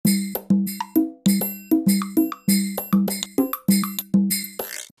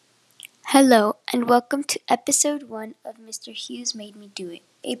Hello, and welcome to episode 1 of Mr. Hughes Made Me Do It,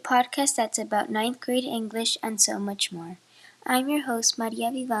 a podcast that's about ninth grade English and so much more. I'm your host, Maria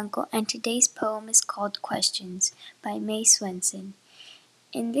Vivanco, and today's poem is called Questions by May Swenson.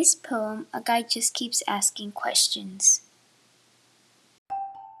 In this poem, a guy just keeps asking questions.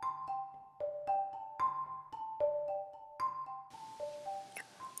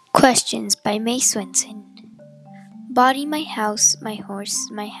 Questions by May Swenson. Body my house, my horse,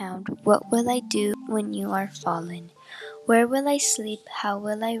 my hound, what will I do when you are fallen? Where will I sleep? How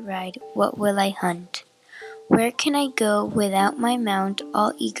will I ride? What will I hunt? Where can I go without my mount?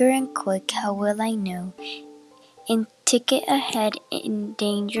 All eager and quick, how will I know? In ticket ahead, in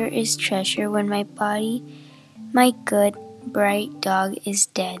danger is treasure when my body, my good, bright dog is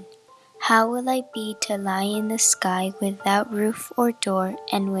dead. How will I be to lie in the sky without roof or door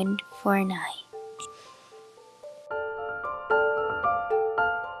and wind for an eye?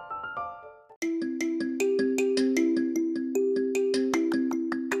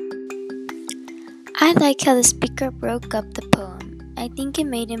 I like how the speaker broke up the poem. I think it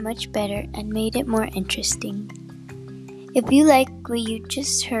made it much better and made it more interesting. If you like what you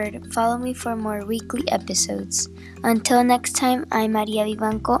just heard, follow me for more weekly episodes. Until next time, I'm Maria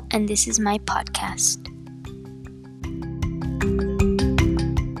Vivanco, and this is my podcast.